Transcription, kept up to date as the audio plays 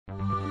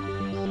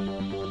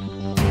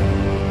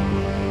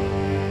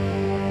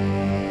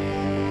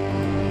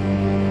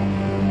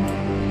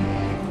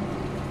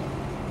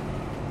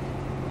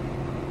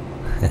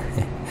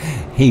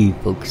Hey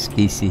folks,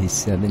 Species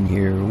 7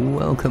 here.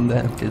 Welcome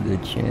back to the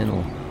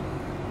channel.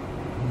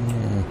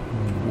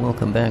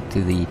 Welcome back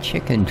to the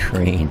chicken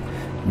train.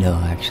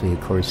 No, actually, of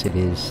course it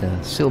is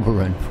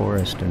Silverrun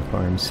Forest and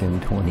Farm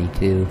Sim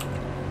 22.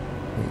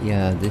 But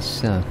yeah,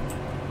 this,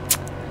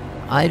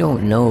 I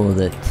don't know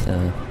that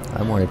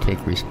I want to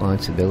take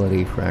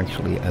responsibility for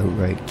actually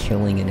outright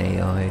killing an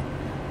AI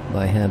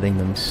by having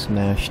them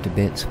smashed to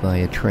bits by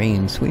a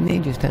train, so we may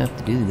just have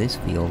to do this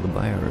field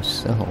by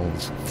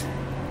ourselves.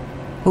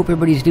 Hope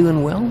everybody's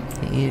doing well.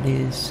 It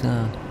is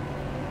a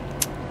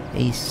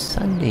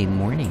Sunday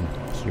morning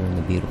here on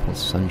the beautiful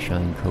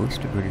Sunshine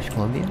Coast of British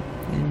Columbia.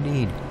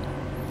 Indeed.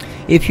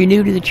 If you're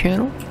new to the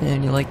channel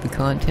and you like the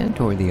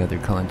content or the other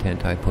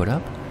content I put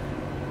up,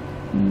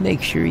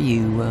 make sure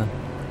you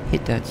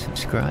hit that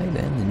subscribe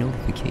and the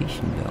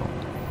notification bell.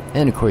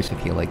 And of course,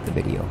 if you like the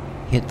video,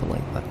 hit the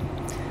like button.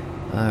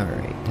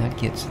 Alright, that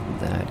gets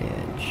that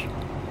edge.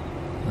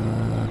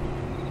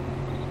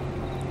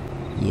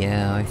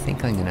 Yeah, I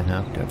think I'm gonna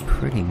have to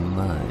pretty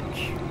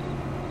much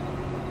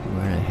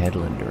run a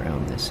headland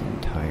around this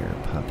entire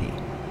puppy.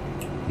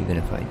 Even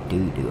if I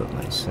do it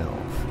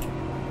myself.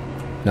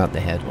 Not the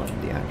headland,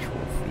 the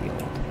actual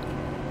field.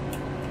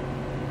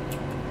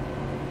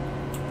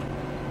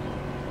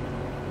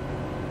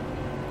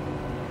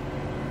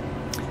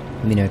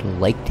 I mean, I'd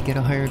like to get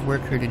a hired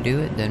worker to do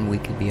it, then we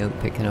could be out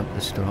picking up the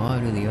straw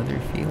out of the other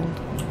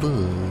field,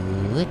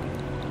 but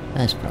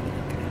that's probably not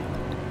gonna happen.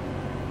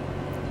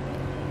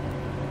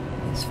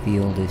 This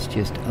field is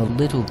just a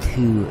little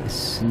too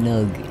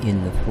snug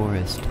in the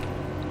forest.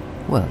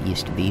 Well, it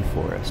used to be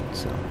forest,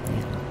 so,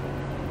 yeah.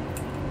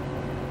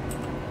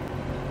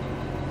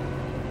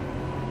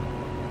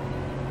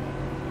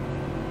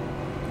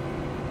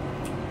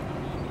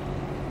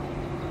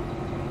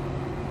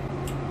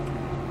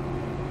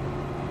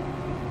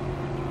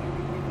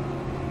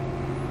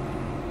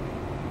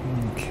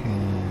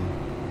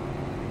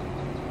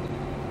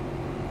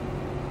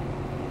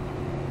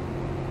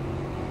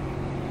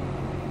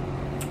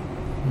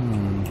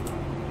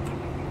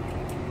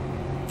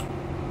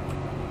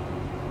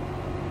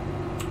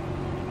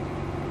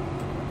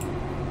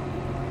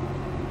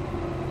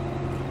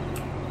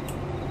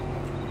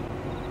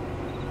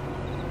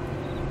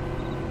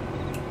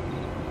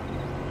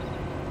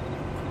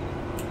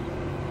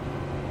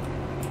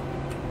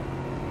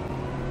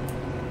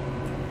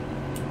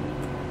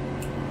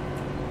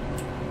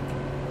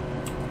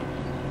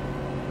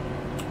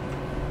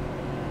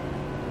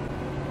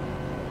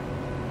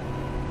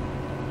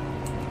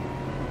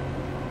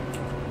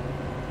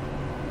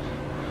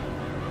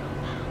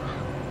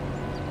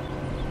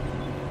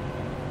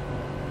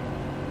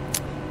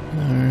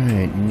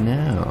 Alright,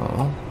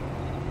 now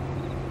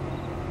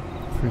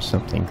for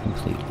something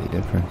completely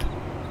different.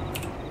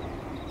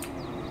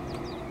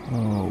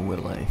 Oh,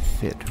 will I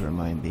fit, or am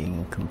I being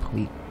a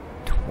complete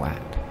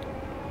twat?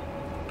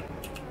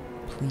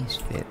 Please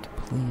fit,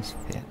 please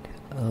fit.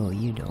 Oh,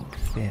 you don't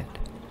fit.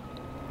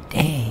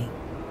 Dang!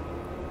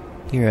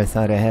 Here I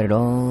thought I had it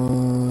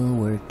all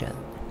worked out.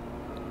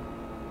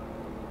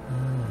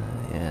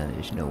 Yeah,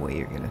 there's no way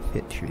you're gonna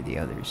fit through the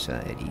other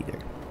side either.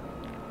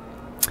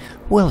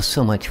 Well,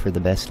 so much for the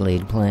best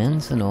laid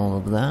plans and all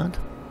of that.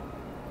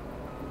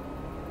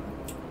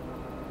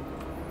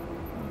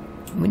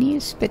 When do you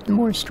spit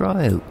more straw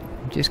out?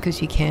 Just 'cause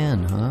you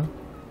can, huh?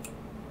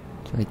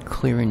 It's like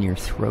clearing your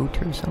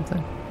throat or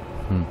something?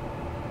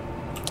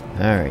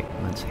 Alright,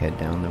 let's head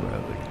down the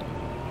road.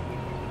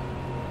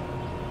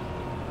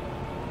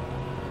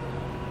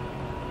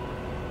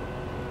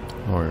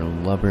 Or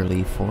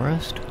Lubberly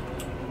Forest.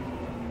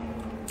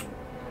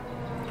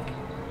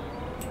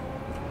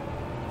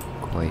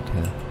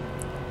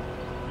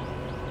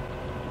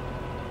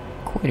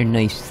 Quite a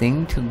nice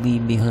thing to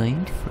leave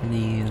behind for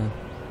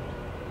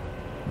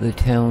the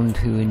town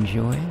to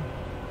enjoy.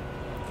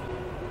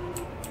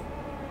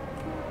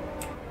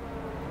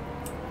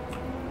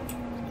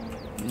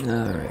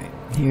 Alright,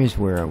 here's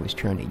where I was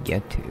trying to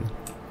get to.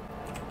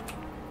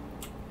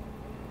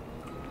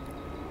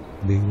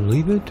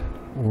 Believe it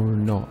or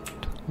not.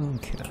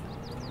 Okay.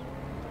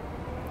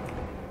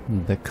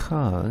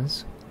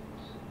 Because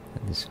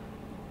this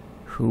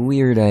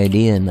weird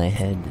idea in my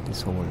head that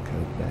this will work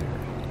out better.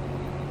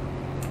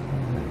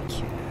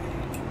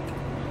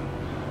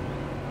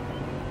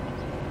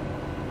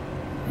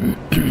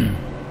 Okay.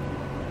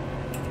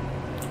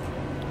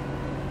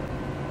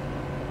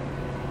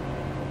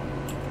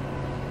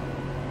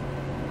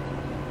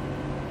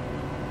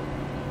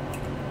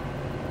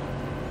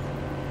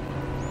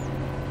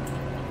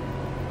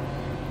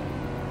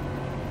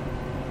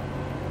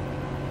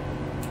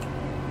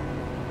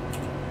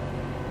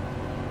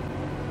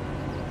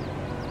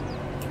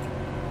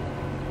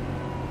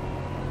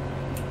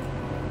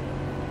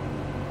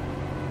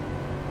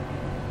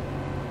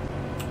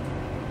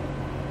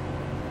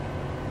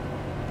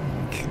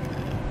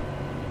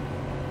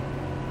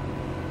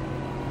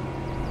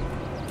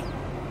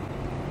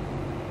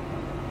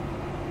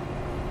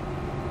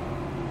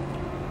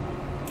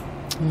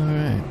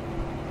 Alright.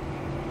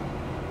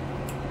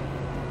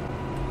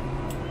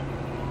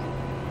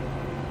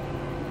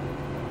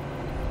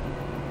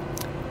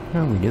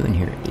 How are we doing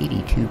here?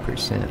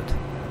 82%.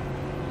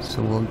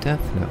 So we'll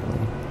definitely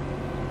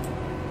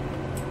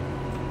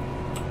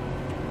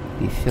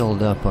be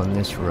filled up on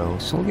this row.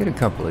 So we'll get a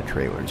couple of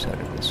trailers out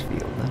of this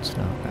field. That's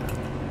not bad.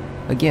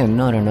 Again,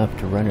 not enough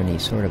to run any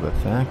sort of a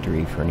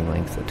factory for any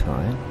length of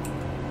time.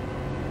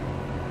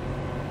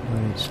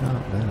 But it's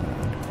not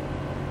bad.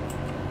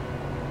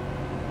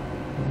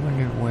 I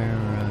wonder where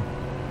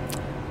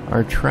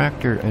our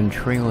tractor and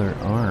trailer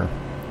are.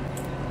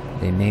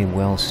 They may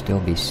well still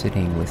be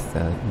sitting with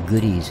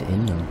goodies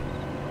in them.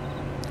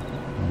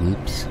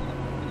 Whoops.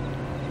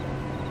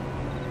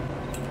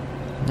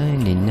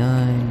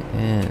 99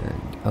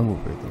 and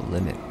over the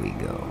limit we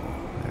go.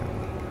 There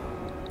we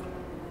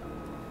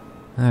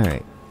go.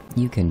 Alright,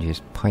 you can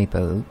just pipe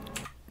out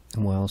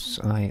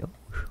whilst I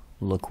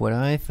look what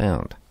I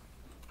found.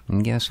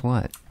 And guess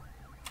what?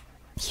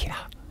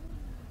 Yeah.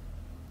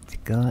 It's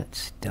got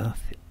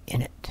stuff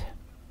in it.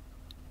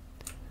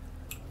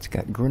 It's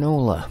got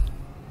granola.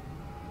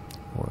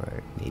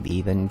 Or maybe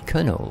even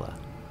canola.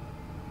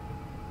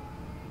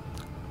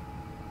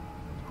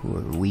 Who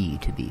are we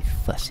to be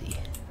fussy?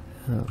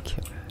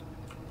 Okay.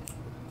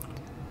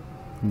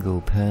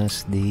 Go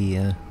past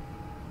the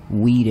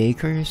weed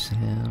acres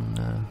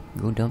and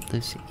go dump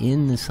this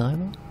in the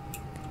silo.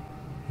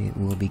 It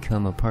will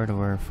become a part of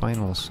our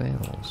final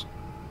sales.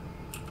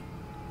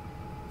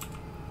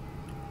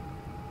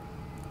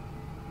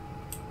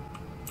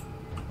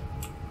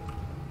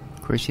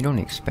 Of course, you don't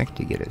expect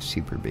to get a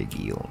super big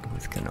yield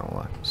with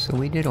canola, so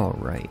we did all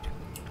right.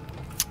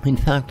 In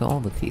fact,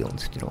 all the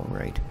fields did all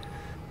right.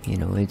 You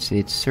know, it's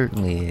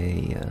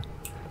certainly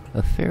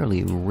a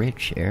fairly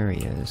rich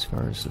area as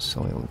far as the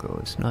soil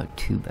goes. Not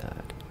too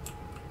bad.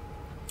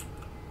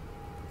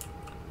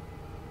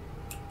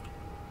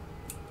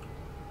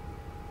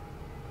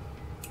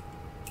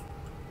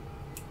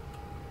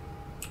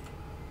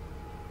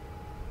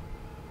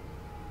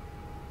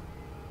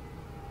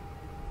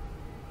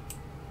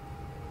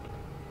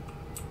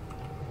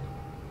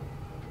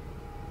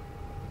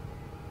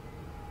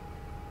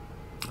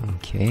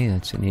 Okay,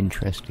 that's an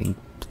interesting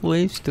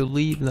place to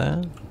leave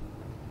that.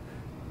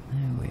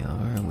 There we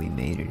are, we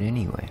made it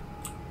anyway.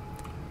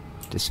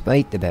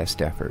 Despite the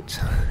best efforts.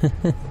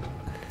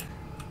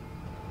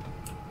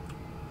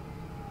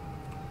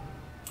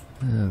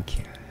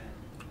 Okay.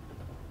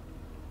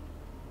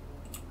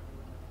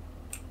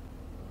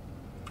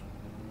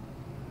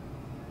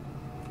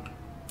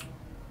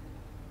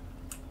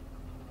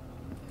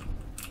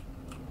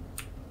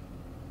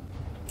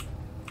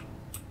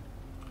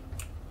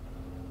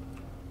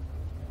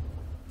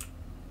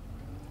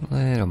 A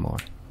little more.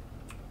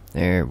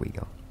 There we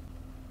go.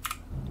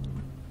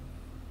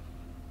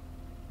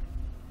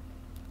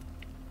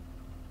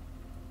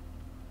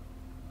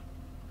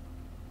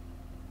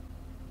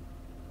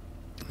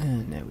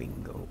 And now we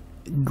can go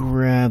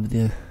grab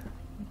the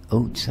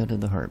oats out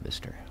of the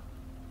harvester.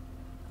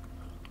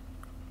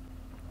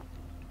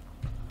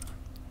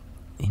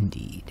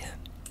 Indeed.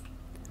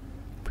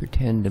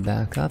 Pretend to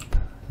back up.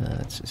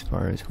 That's as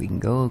far as we can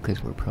go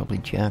because we're probably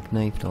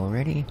jackknifed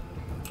already.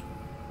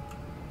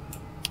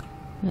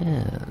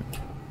 And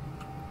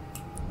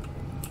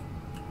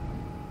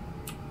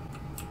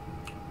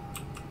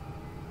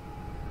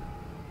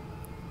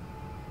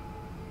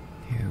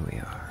here we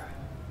are.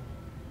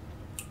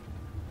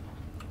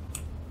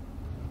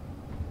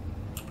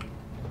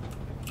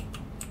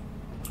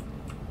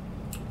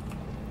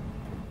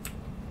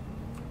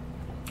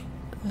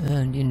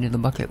 And into the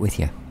bucket with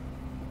you.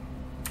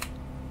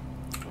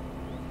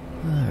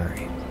 All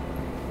right.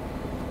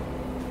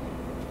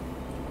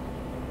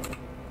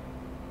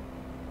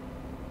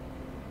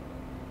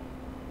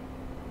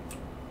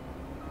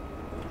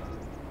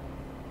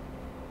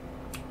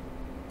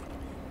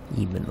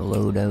 Even the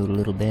load out a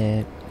little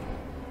bit.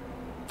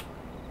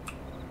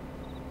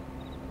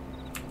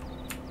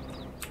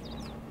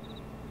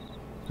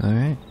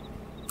 Alright.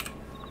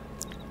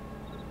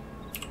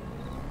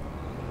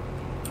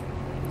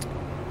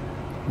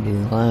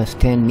 Do the last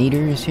 10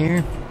 meters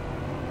here.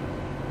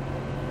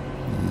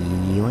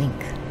 Yoink.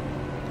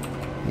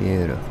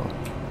 Beautiful.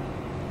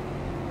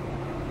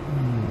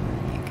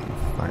 You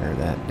can fire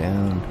that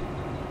down.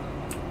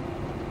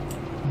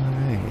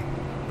 Alrighty.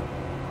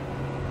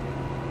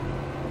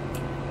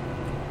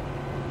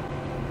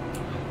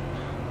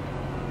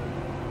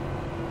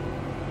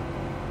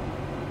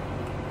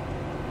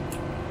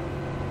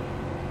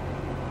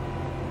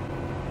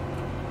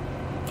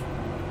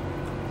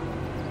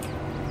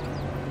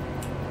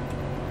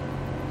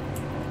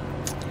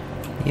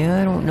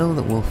 Yeah, I don't know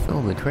that we'll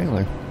fill the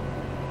trailer.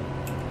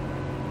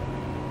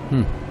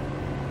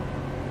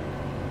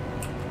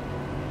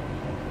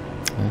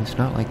 It's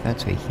not like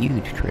that's a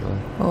huge trailer.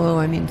 Although,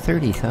 I mean,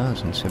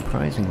 30,000,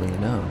 surprisingly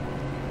enough.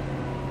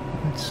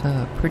 That's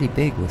pretty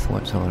big with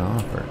what's on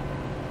offer.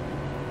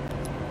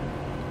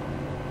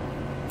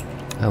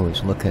 I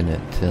was looking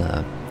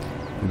at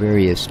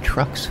various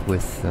trucks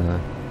with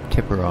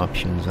tipper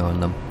options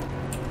on them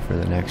for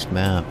the next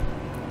map.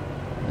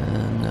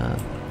 And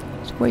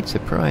was quite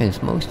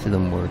surprised. Most of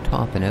them were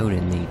topping out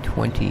in the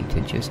 20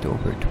 to just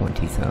over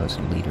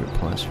 20,000 liter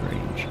plus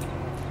range.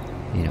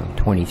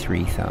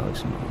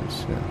 23,000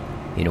 was,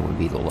 would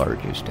be the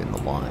largest in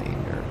the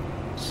line.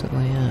 So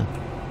yeah.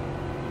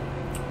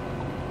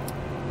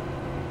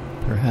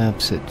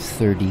 Perhaps at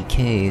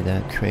 30K,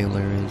 that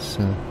trailer is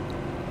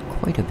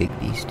quite a big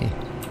beastie.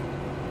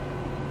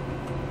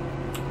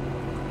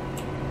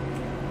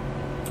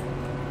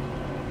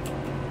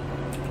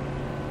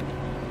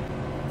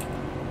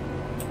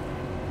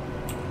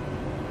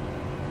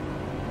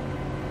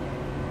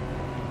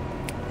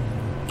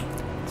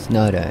 It's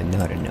not a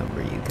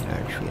number you can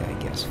actually, I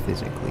guess,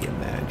 physically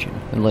imagine,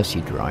 unless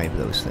you drive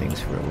those things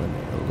for a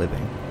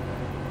living.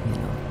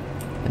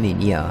 I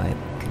mean, yeah, I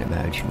can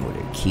imagine what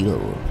a kilo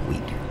of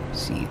wheat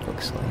seed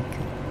looks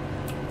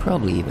like.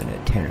 Probably even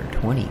a 10 or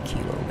 20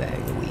 kilo bag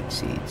of wheat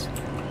seeds.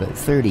 But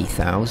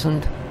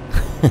 30,000?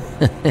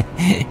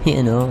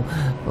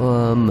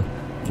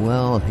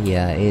 Well,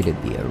 yeah,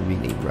 it'd be a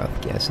really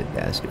rough guess at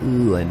best.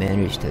 Ooh, I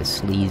managed to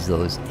sleaze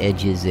those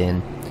edges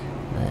in.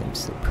 I'm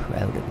so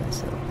proud of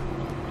myself.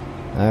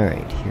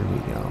 Alright, here we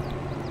go.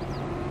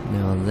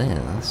 Now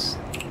this,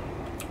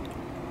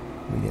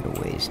 we got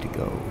a ways to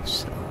go,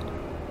 so...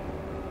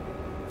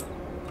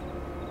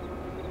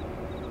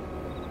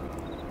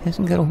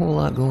 Hasn't got a whole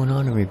lot going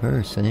on in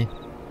reverse, eh?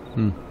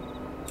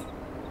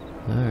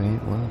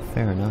 Alright, well,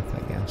 fair enough, I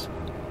guess.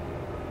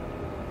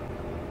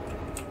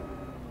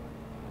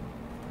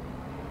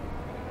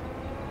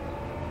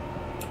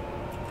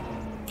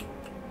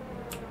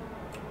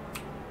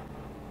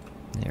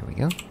 There we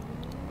go.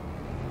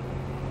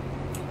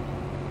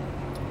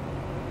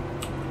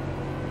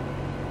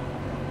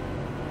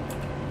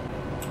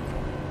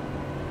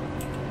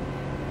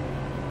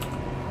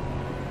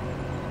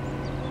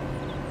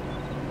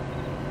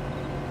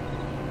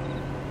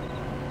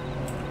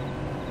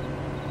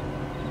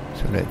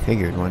 That's what I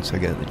figured. Once I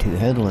got the two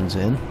headlands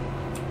in,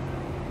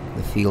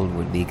 the field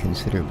would be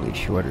considerably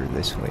shorter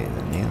this way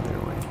than the other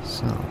way,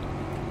 so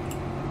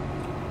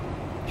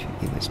should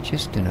give us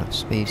just enough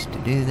space to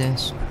do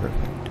this.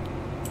 Perfect.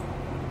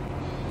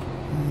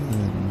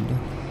 And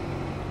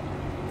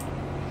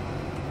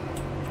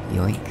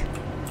yoink.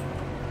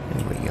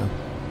 There we go.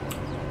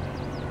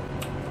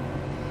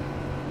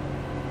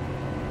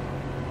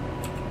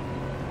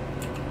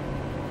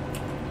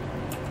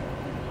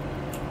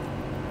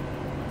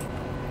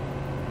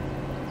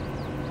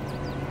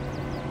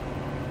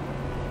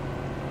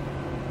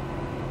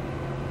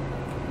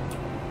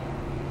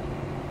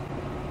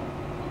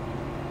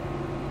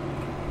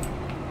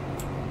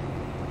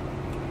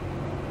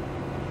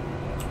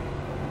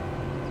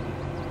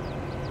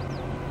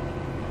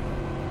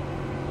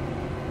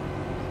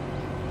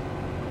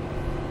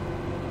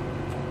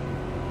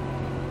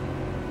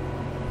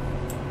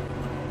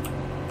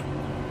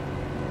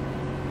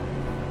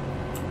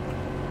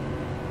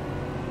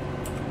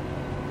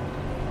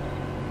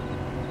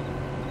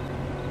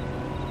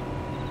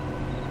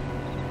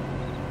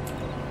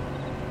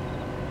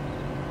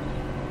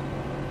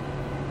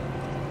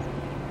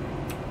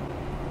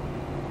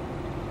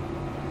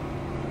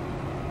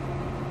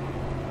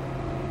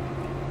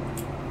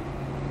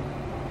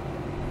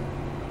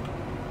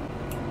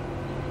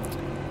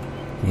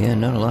 Yeah,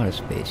 not a lot of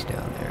space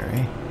down there,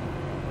 eh?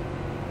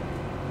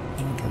 I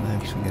think I'm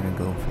actually gonna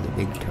go for the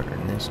big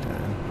turn this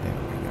time. There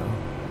we go.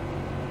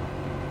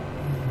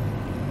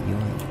 And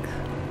yoink.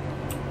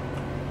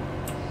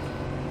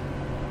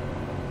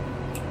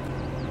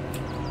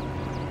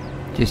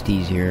 Just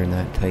easier in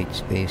that tight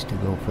space to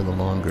go for the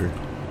longer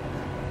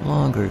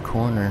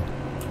corner.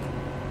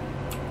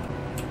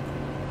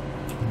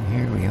 And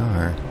here we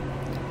are,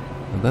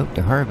 about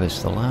to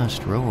harvest the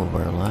last row of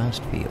our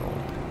last field.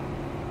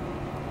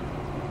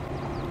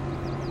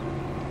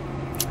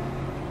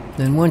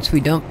 Then once we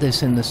dump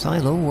this in the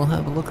silo, we'll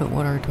have a look at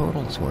what our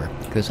totals were.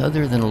 Because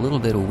other than a little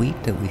bit of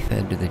wheat that we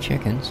fed to the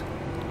chickens,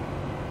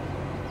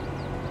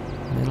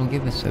 it'll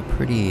give us a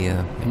pretty,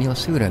 and you'll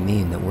see what I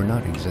mean, that we're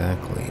not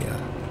exactly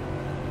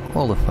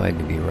qualified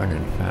to be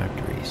running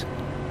factories.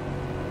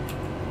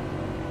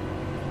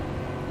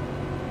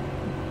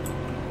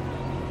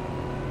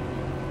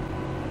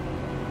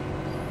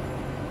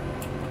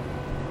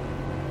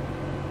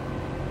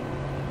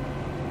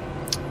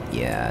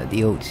 Yeah,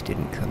 the oats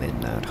didn't come in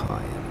that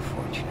high,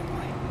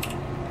 unfortunately.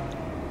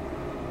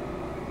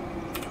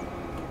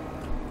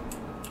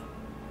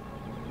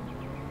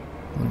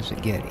 What does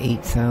it get?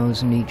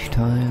 8,000 each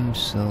time,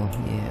 so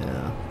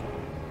yeah.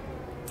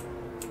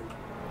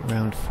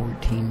 Around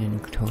 14 in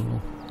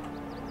total.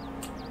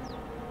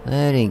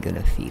 That ain't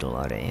gonna feed a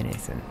lot of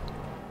anything.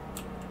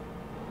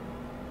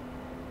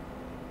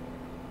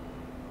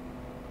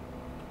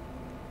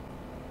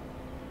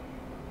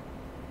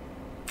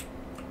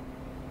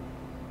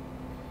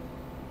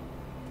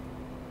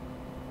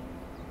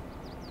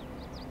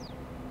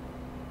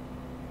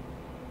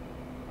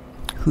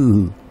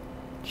 Ooh,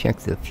 check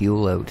the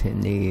fuel out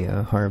in the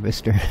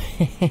harvester.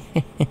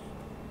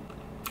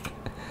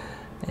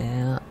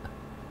 Yeah.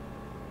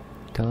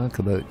 Talk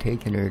about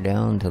taking her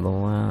down to the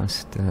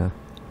last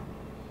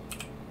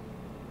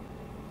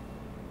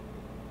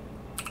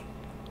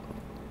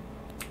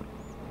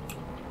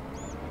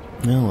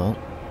Oh well.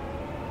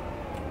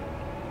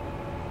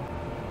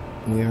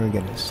 We are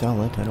gonna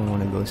sell it. I don't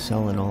want to go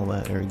selling all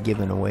that or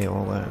giving away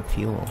all that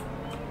fuel.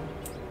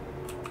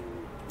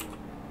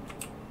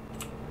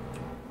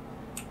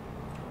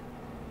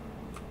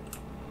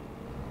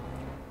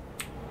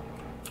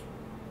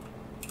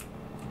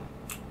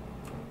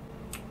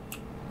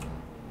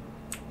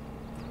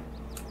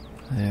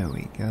 There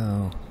we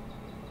go.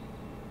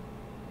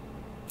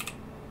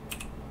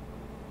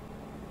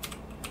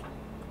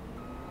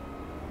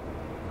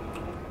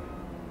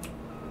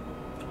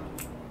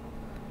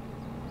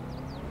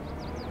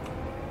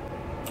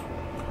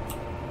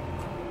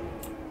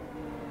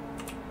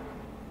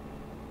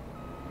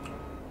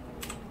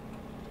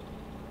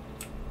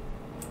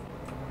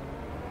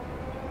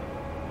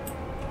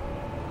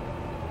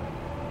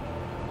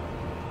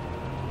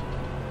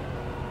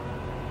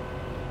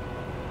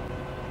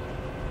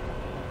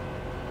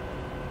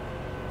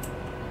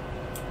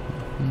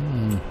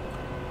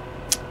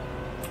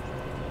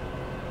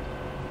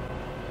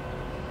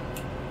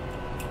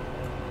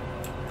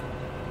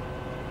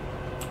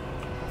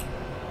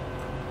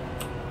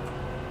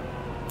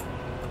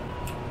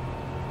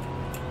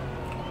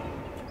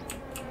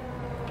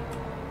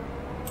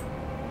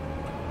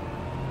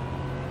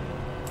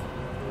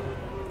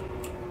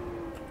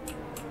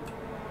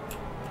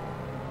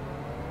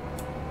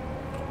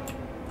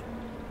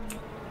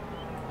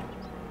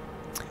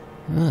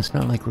 Well, it's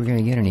not like we're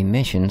gonna get any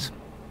missions.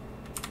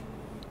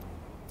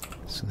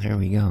 So there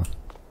we go.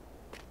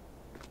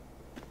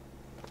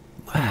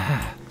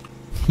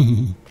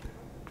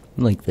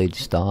 Like they'd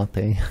stop,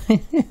 eh?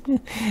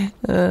 I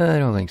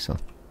don't think so.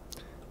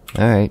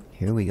 Alright,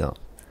 here we go.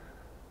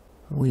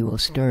 We will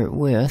start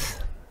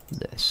with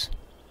this.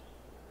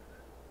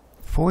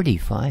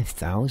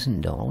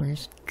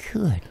 $45,000?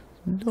 Good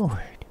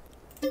Lord.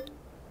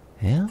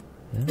 Yeah?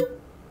 Yeah.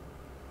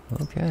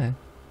 Okay.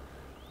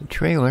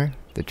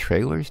 The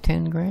trailer's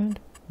 10 grand?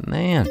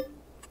 Man.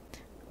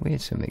 We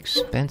had some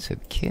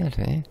expensive kit,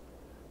 eh?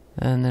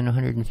 And then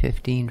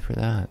 115 for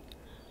that.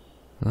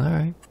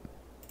 Alright.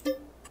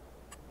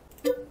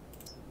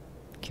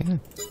 Okay.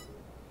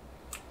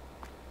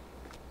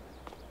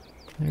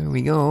 There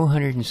we go,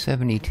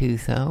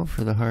 172,000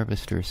 for the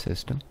harvester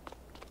system.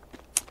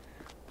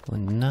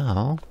 And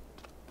now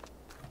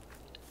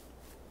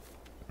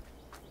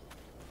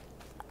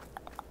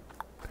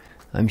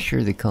I'm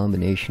sure the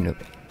combination of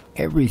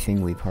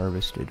everything we've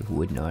harvested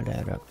would not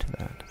add up to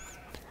that.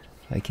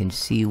 I can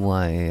see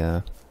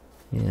why,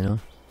 you know,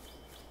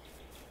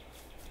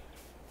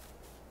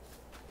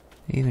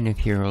 even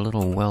if you're a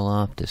little well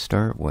off to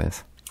start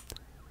with,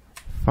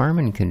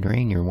 farming can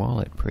drain your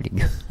wallet pretty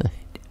good.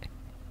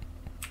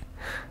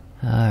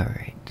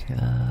 Alright,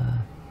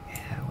 yeah,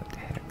 what the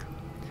heck.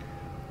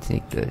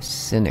 Take the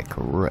cynic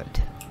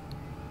root.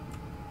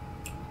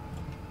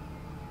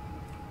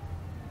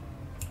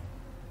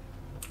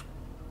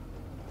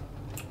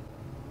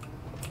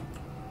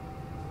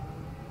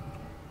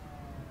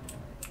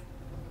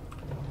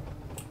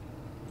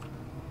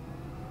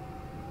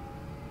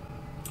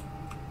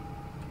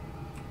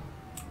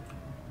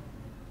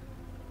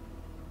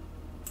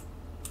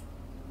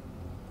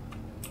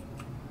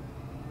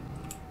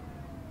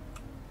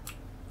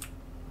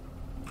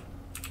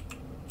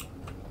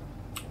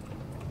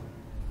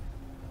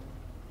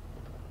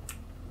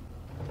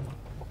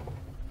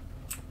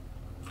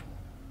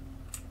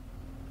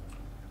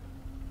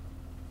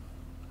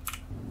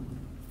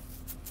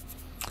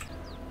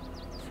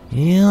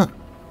 Yeah,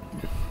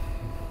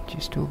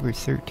 just over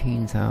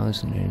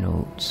 13,000 in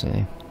oats,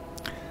 eh?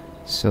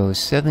 So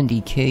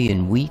 70k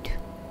in wheat,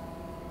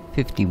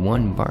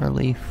 51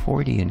 barley,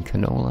 40 in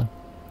canola,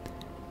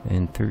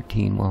 and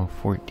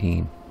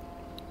 14.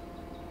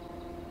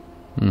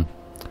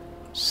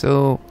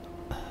 So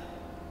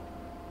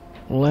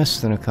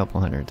less than a couple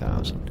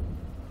 100,000.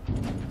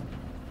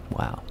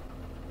 Wow.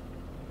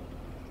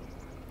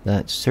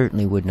 That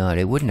certainly would not,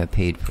 it wouldn't have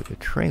paid for the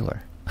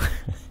trailer.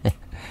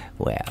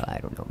 Well, I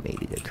don't know,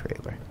 maybe the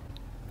trailer.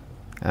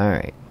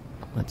 Alright,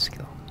 let's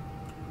go.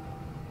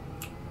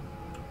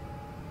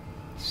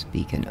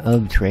 Speaking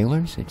of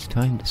trailers, it's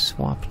time to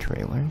swap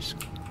trailers.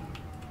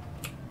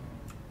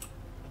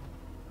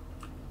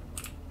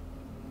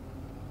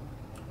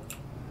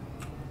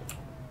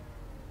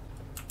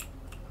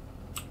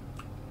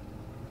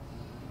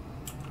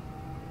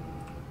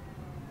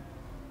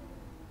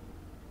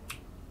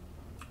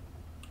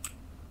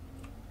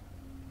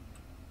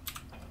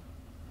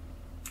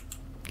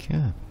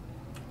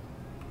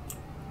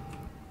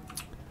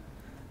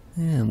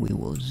 And we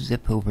will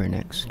zip over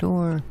next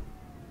door.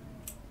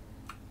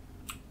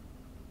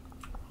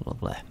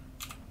 Lovely.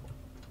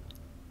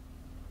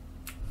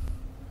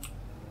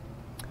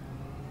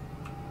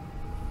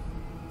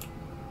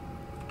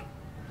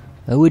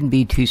 I wouldn't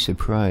be too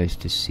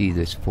surprised to see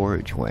this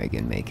forage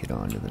wagon make it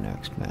onto the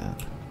next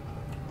map.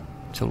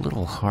 It's a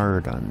little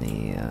hard on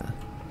the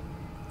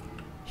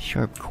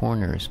sharp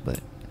corners,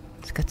 but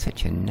it's got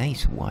such a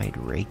nice wide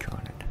rake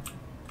on it.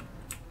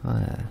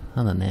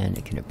 I'm a man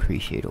that can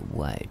appreciate a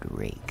wide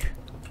rake.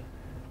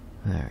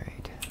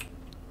 Alright.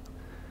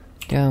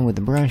 Down with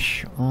the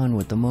brush, on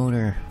with the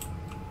motor.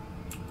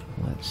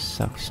 Let's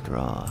suck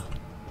straw.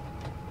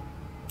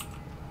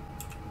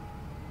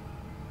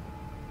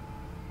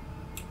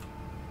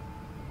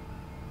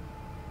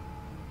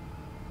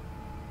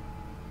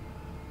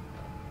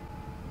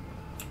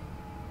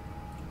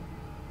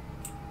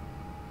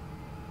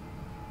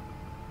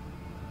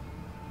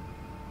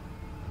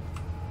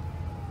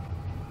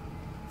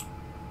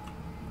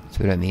 That's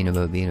what I mean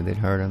about being a bit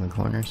hard on the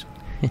corners.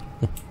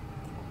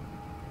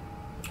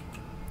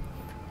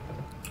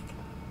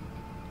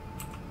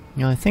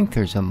 You know, I think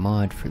there's a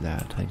mod for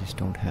that, I just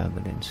don't have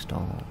it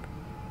installed.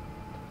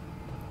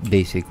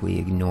 Basically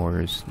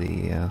ignores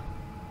the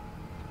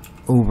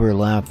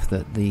overlap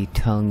that the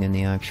tongue and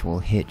the actual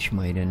hitch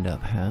might end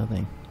up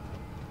having.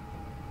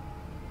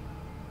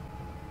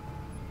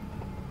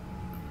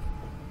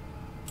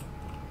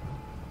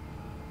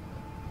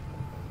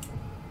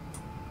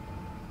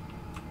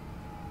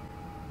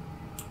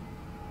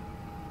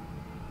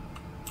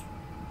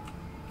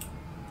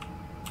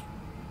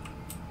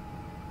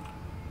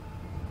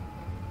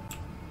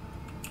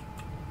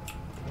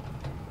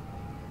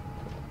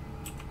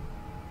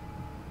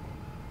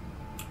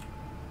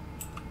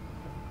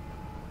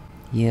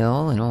 Yeah,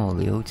 all in all,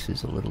 the oats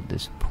is a little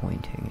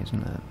disappointing,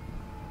 isn't it?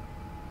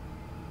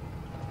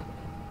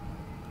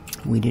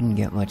 We didn't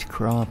get much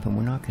crop, and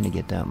we're not going to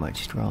get that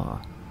much straw.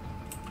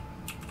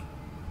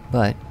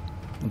 But,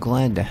 I'm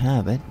glad to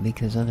have it,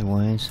 because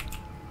otherwise,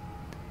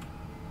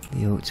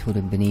 the oats would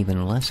have been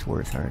even less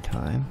worth our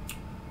time.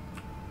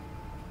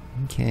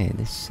 Okay,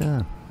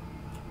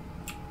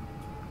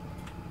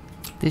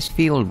 this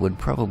field would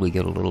probably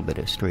get a little bit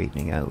of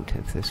straightening out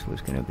if this was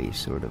going to be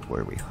sort of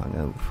where we hung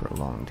out for a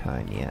long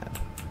time yet.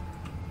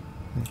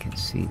 I can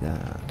see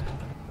that.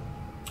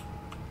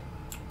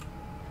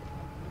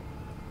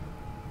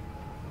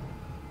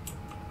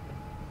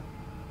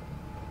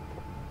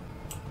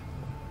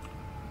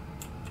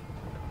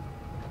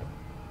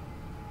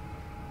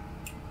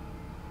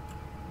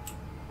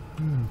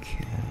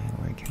 Okay,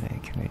 where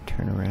can I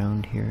turn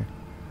around here?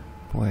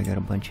 Boy, I got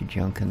a bunch of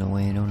junk in the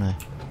way, don't I?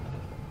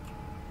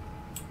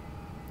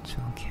 It's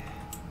okay.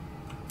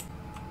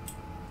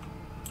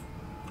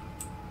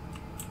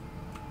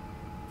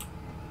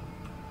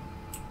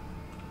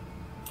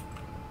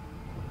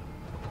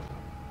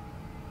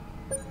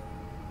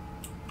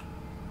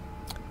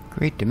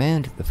 Great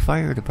demand at the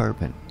fire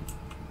department.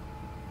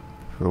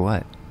 For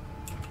what?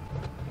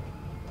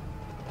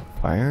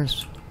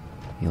 Fires?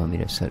 You want me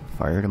to set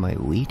fire to my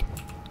wheat?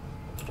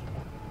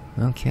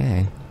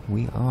 Okay,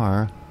 we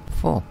are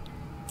full.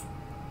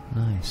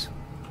 Nice.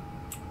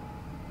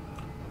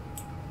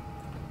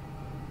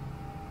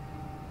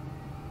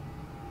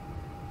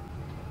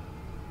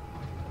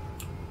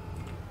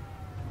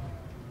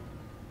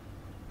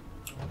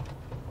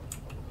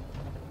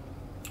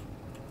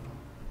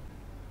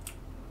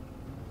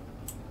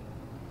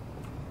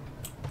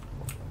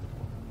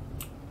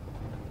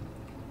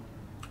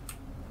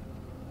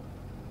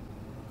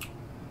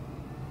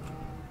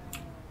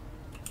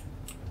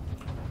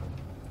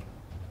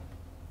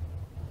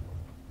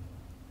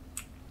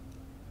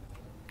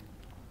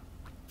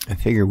 I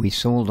figure we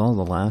sold all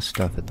the last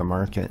stuff at the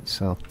market,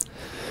 so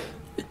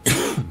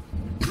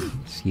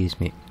excuse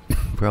me,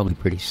 probably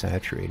pretty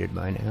saturated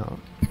by now.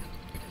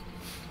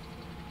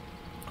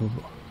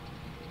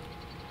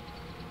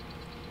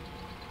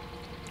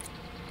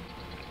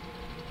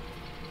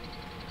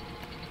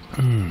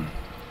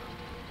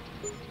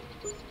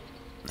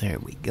 There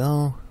we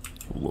go.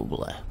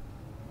 Blah.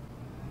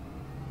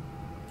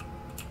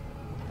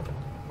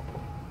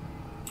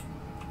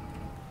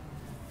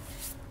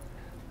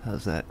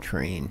 How's that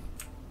train?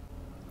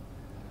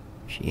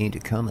 She ain't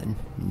a-comin'.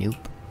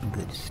 Nope.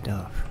 Good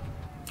stuff.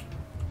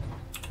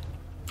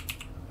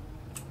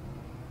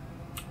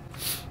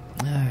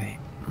 Alright,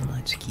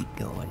 let's keep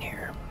going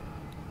here.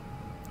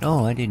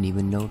 Oh, I didn't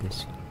even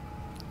notice.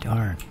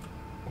 Darn.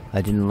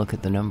 I didn't look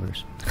at the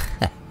numbers.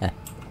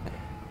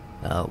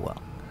 Oh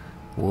well.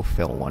 We'll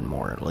fill one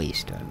more at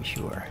least, I'm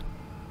sure.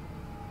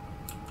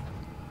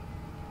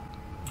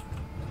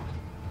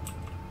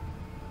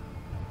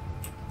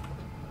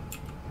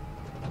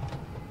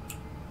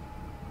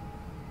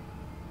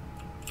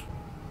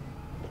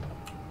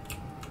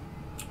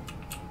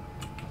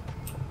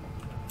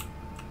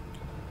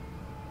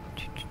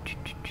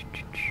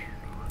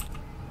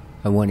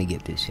 I want to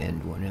get this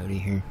end one out of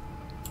here.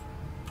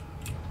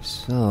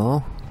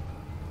 So...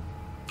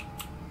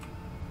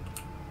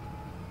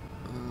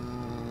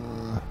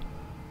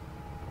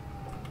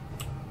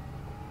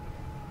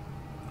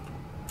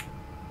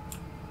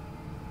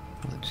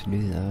 let's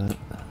do that.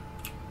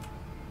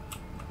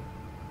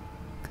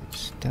 Good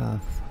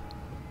stuff.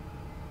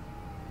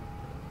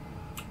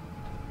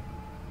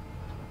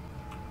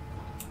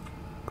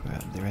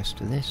 Grab the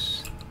rest of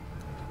this.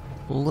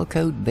 Look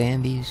out,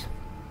 Bambies.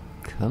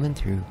 Coming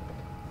through.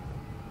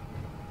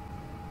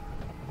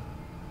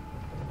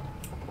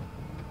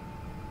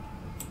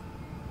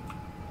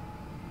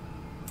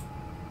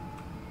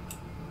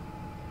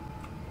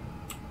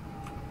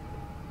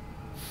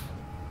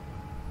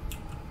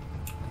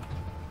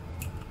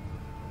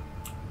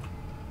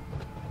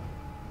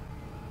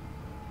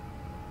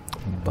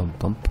 Bump,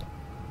 bump.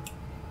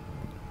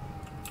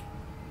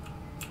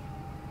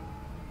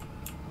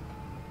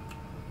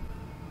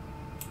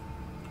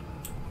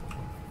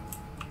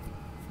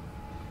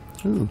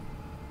 Ooh.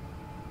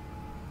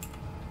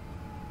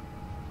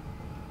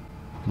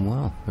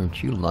 Well,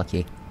 aren't you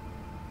lucky?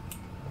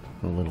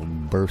 A little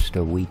burst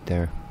of wheat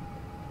there.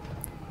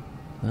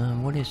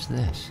 What is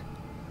this?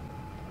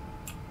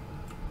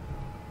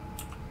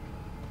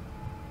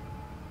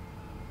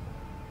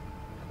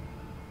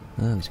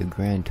 Oh, it's a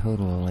grand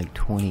total of like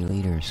 20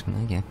 liters.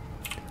 Okay.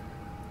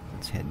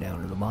 Let's head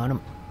down to the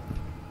bottom.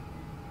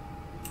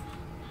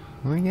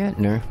 We're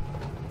getting there.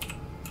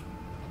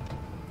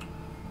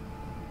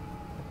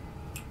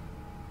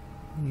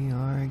 We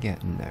are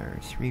getting there.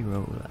 3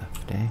 row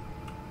left, eh?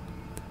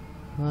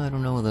 Well, I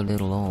don't know whether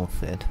it'll all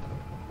fit.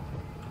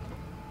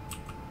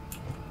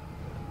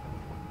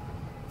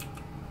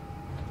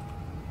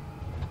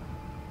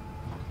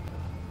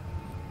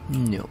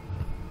 No.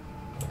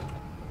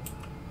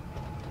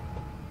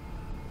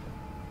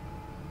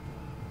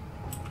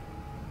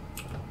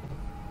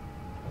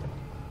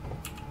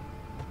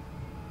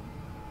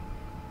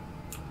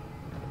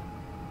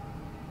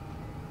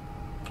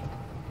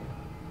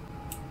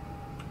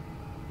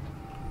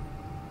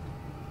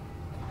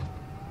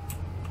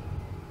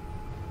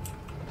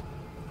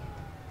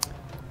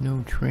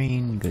 No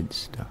train, good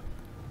stuff.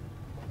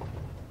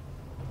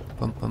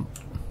 Bump, bump.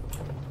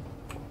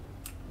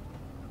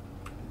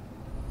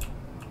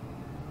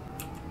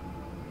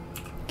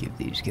 Give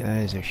these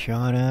guys a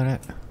shot at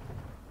it.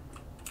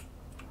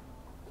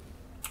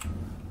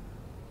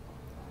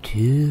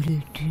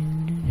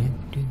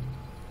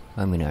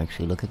 I'm gonna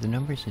actually look at the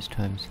numbers this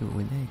time, see what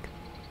we make.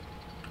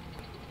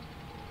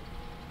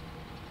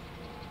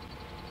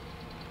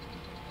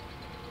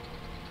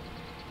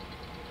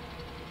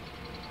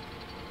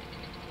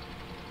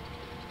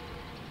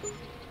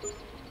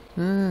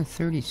 Uh,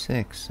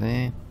 36,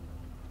 eh?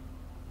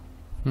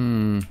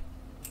 I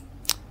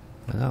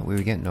thought we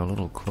were getting a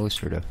little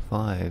closer to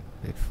 5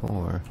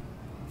 before.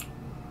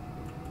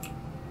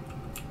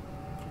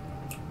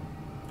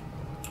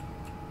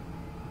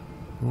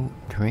 Oh,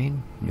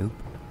 train? Nope.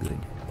 Good.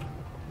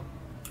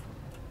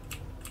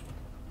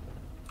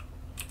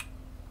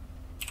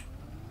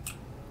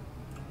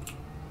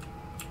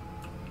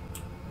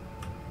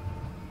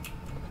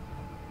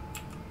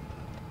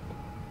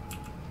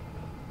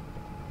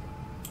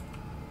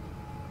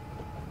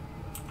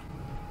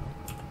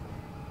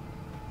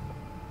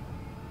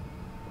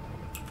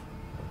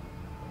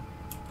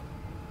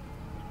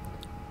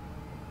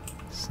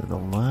 So the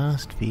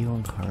last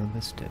field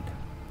harvested.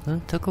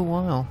 It took a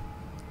while.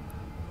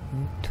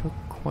 It took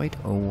quite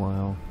a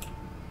while.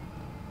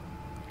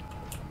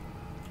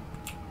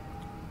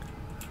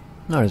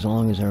 Not as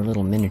long as our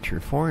little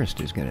miniature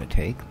forest is going to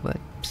take, but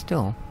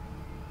still.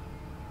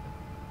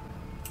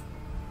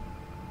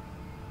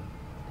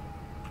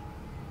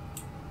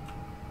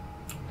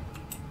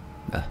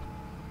 Not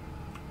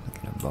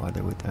going to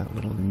bother with that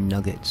little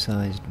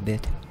nugget-sized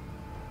bit.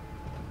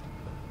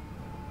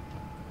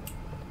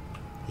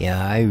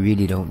 Yeah, I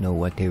really don't know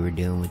what they were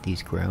doing with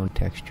these ground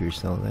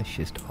textures, though. That's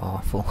just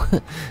awful.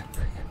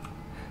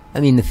 I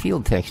mean, the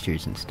field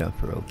textures and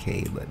stuff are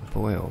okay, but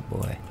boy, oh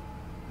boy.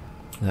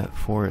 That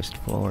forest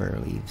floor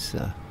leaves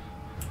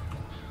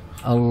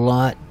a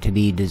lot to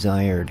be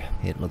desired.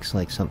 It looks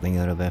like something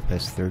out of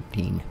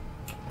FS13.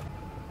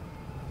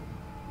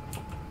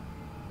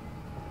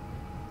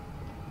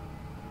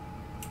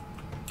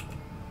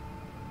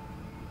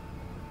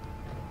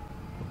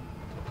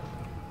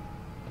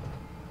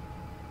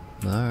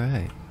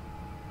 Alright.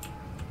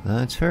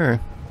 That's her.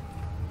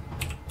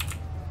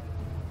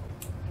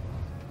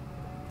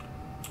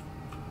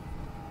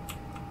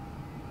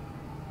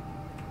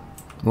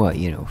 Well,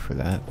 you know, for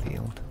that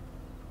field.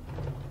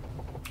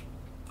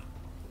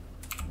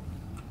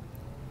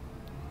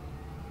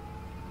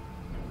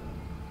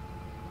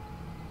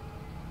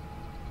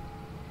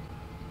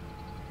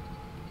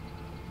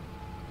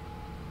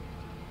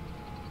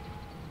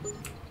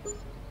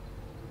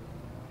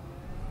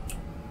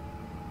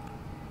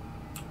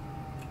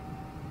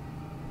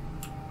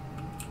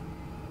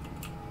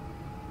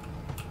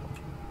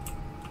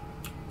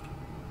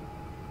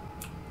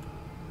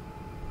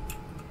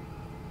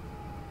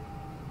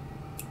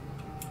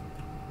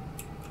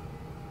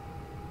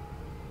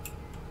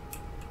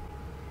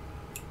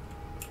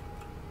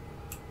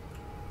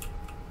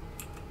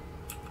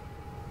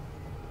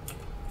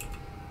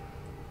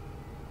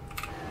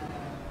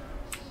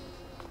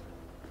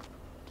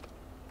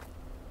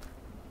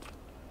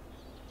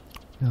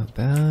 Not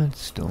bad,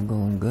 still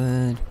going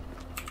good.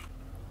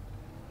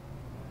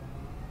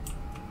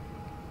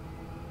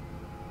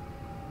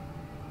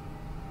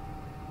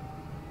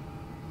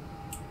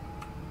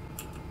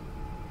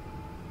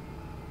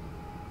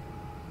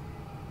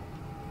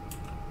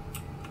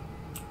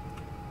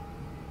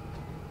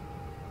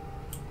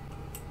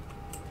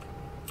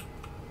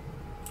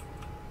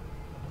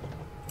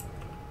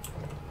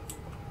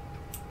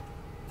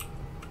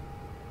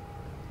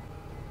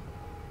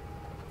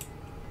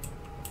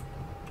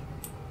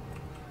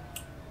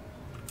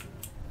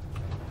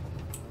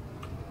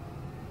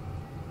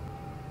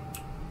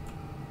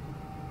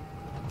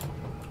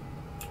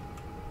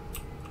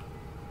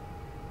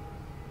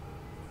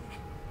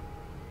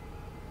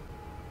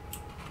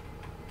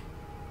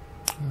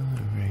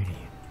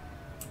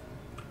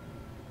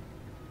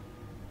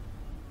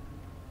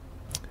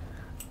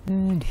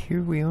 And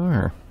here we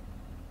are.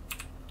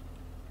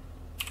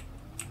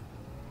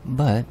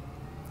 But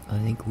I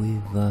think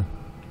we've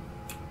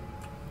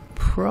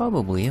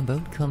probably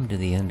about come to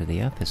the end of the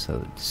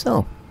episode.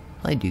 So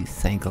I do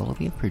thank all of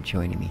you for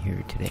joining me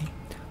here today.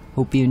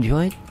 Hope you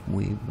enjoyed.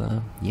 We've,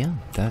 yeah,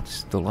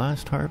 that's the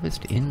last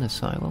harvest in the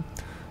silo.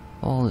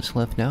 All that's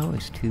left now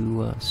is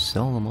to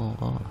sell them all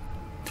off.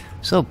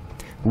 So,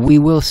 we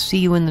will see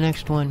you in the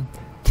next one.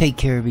 Take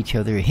care of each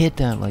other, hit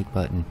that like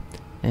button,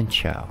 and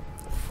ciao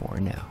for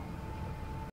now.